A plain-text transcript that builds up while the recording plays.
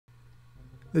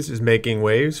This is Making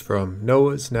Waves from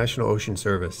NOAA's National Ocean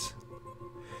Service.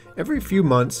 Every few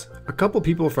months, a couple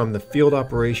people from the Field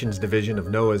Operations Division of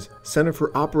NOAA's Center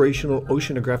for Operational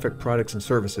Oceanographic Products and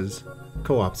Services,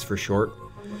 COOPS for short,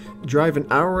 drive an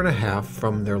hour and a half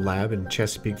from their lab in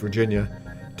Chesapeake, Virginia,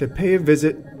 to pay a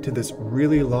visit to this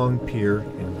really long pier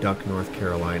in Duck, North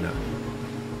Carolina.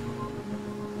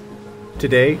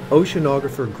 Today,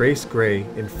 oceanographer Grace Gray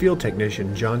and field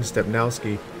technician John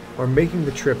Stepnowski are making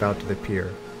the trip out to the pier.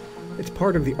 It's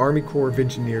part of the Army Corps of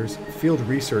Engineers Field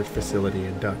Research Facility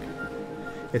in Duck.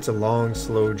 It's a long,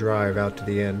 slow drive out to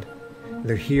the end.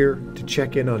 They're here to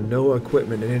check in on NOAA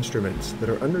equipment and instruments that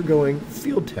are undergoing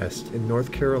field tests in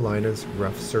North Carolina's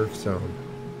rough surf zone.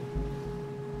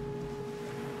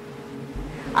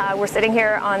 We're sitting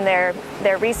here on their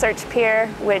research pier,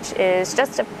 which is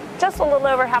just a little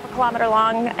over half a kilometer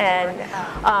long,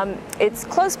 and it's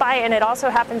close by, and it also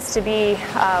happens to be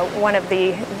one of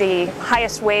the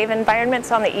highest wave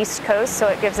environments on the East Coast, so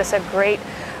it gives us a great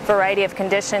variety of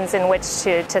conditions in which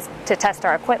to test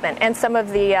our equipment, and some of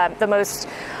the most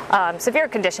severe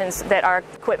conditions that our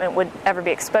equipment would ever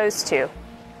be exposed to.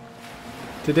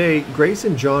 Today, Grace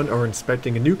and John are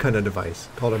inspecting a new kind of device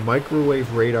called a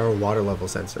microwave radar water level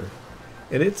sensor,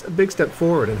 and it's a big step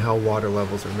forward in how water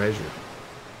levels are measured.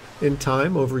 In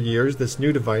time, over years, this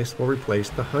new device will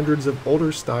replace the hundreds of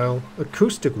older style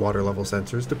acoustic water level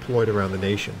sensors deployed around the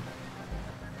nation.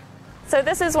 So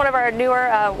this is one of our newer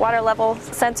water level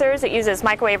sensors. It uses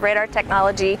microwave radar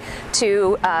technology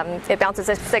to, it bounces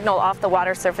a signal off the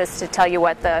water surface to tell you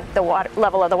what the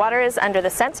level of the water is under the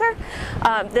sensor.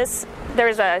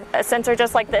 There's a sensor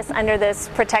just like this under this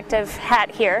protective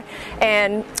hat here,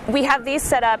 and we have these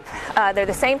set up, they're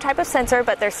the same type of sensor,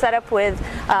 but they're set up with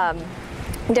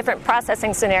different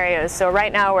processing scenarios. So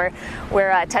right now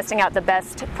we're testing out the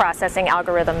best processing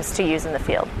algorithms to use in the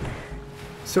field.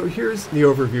 So here's the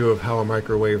overview of how a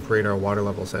microwave radar water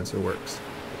level sensor works.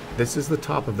 This is the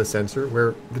top of the sensor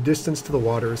where the distance to the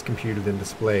water is computed and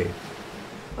displayed.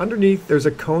 Underneath there's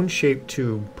a cone-shaped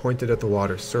tube pointed at the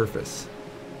water's surface.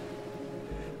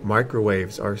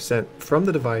 Microwaves are sent from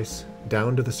the device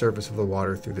down to the surface of the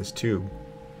water through this tube.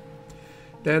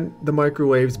 Then the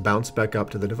microwaves bounce back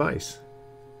up to the device.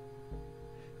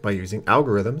 By using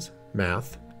algorithms,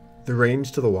 math, the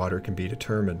range to the water can be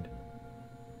determined.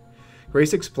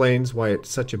 Grace explains why it's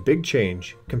such a big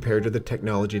change compared to the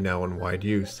technology now in wide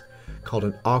use, called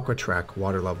an AquaTrack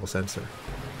water level sensor.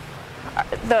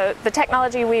 The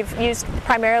technology we've used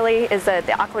primarily is the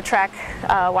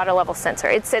AquaTrack water level sensor.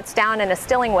 It sits down in a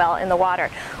stilling well in the water,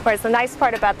 whereas the nice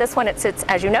part about this one, it sits,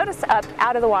 as you notice, up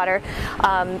out of the water.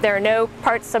 There are no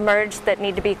parts submerged that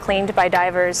need to be cleaned by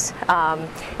divers.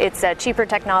 It's a cheaper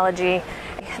technology.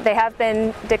 They have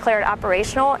been declared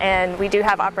operational, and we do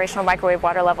have operational microwave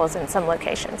water levels in some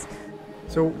locations.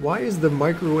 So why is the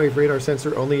microwave radar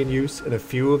sensor only in use in a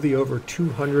few of the over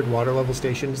 200 water level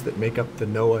stations that make up the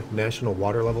NOAA National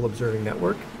Water Level Observing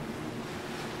Network?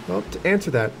 Well, to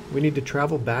answer that, we need to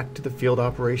travel back to the Field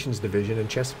Operations Division in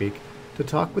Chesapeake to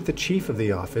talk with the chief of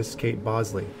the office, Kate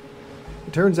Bosley.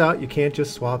 It turns out you can't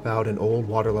just swap out an old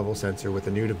water level sensor with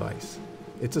a new device.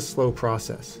 It's a slow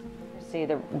process. See,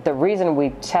 the reason we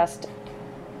test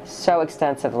so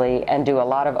extensively and do a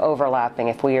lot of overlapping,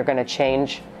 if we are going to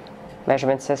change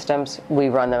measurement systems, we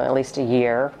run them at least a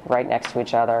year right next to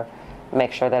each other,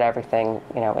 make sure that everything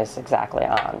is exactly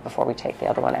on before we take the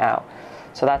other one out.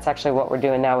 So that's actually what we're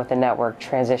doing now with the network,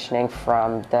 transitioning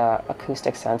from the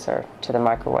acoustic sensor to the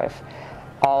microwave.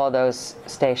 All of those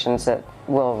stations that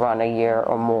will run a year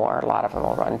or more, a lot of them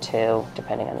will run 2,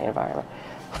 depending on the environment,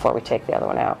 before we take the other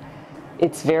one out.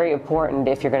 It's very important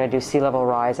if you're going to do sea level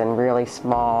rise and really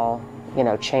small,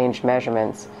 change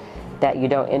measurements, that you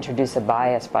don't introduce a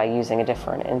bias by using a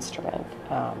different instrument.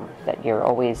 That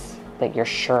you're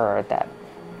sure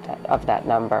of that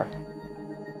number.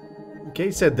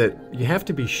 Kate said that you have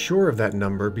to be sure of that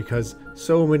number because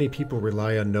so many people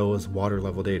rely on NOAA's water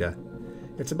level data.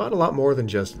 It's about a lot more than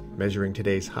just measuring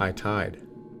today's high tide.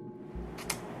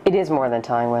 It is more than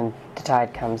time when the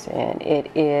tide comes in. It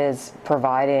is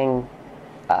providing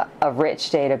a rich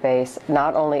database,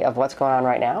 not only of what's going on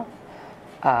right now,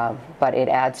 but it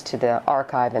adds to the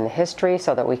archive and the history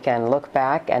so that we can look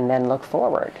back and then look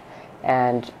forward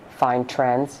and find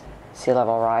trends. Sea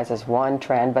level rise is one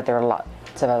trend, but there are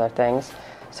lots of other things.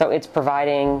 So it's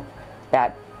providing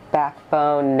that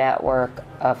backbone network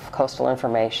of coastal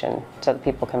information so that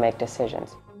people can make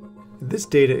decisions. This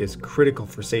data is critical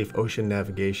for safe ocean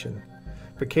navigation,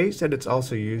 but Kate said it's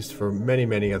also used for many,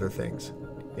 many other things.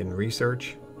 In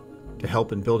research, to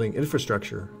help in building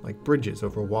infrastructure like bridges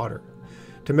over water,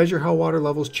 to measure how water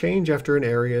levels change after an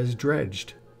area is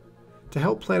dredged, to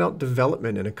help plan out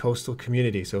development in a coastal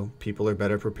community so people are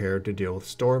better prepared to deal with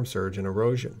storm surge and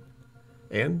erosion.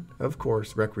 And, of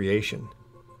course, recreation.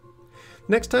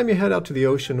 Next time you head out to the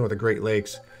ocean or the Great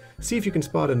Lakes, see if you can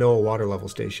spot a NOAA water level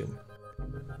station.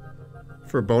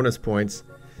 For bonus points,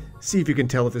 see if you can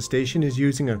tell if the station is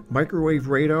using a microwave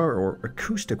radar or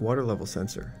acoustic water level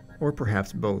sensor, or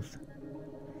perhaps both.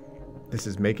 This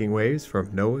is Making Waves from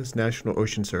NOAA's National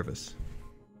Ocean Service.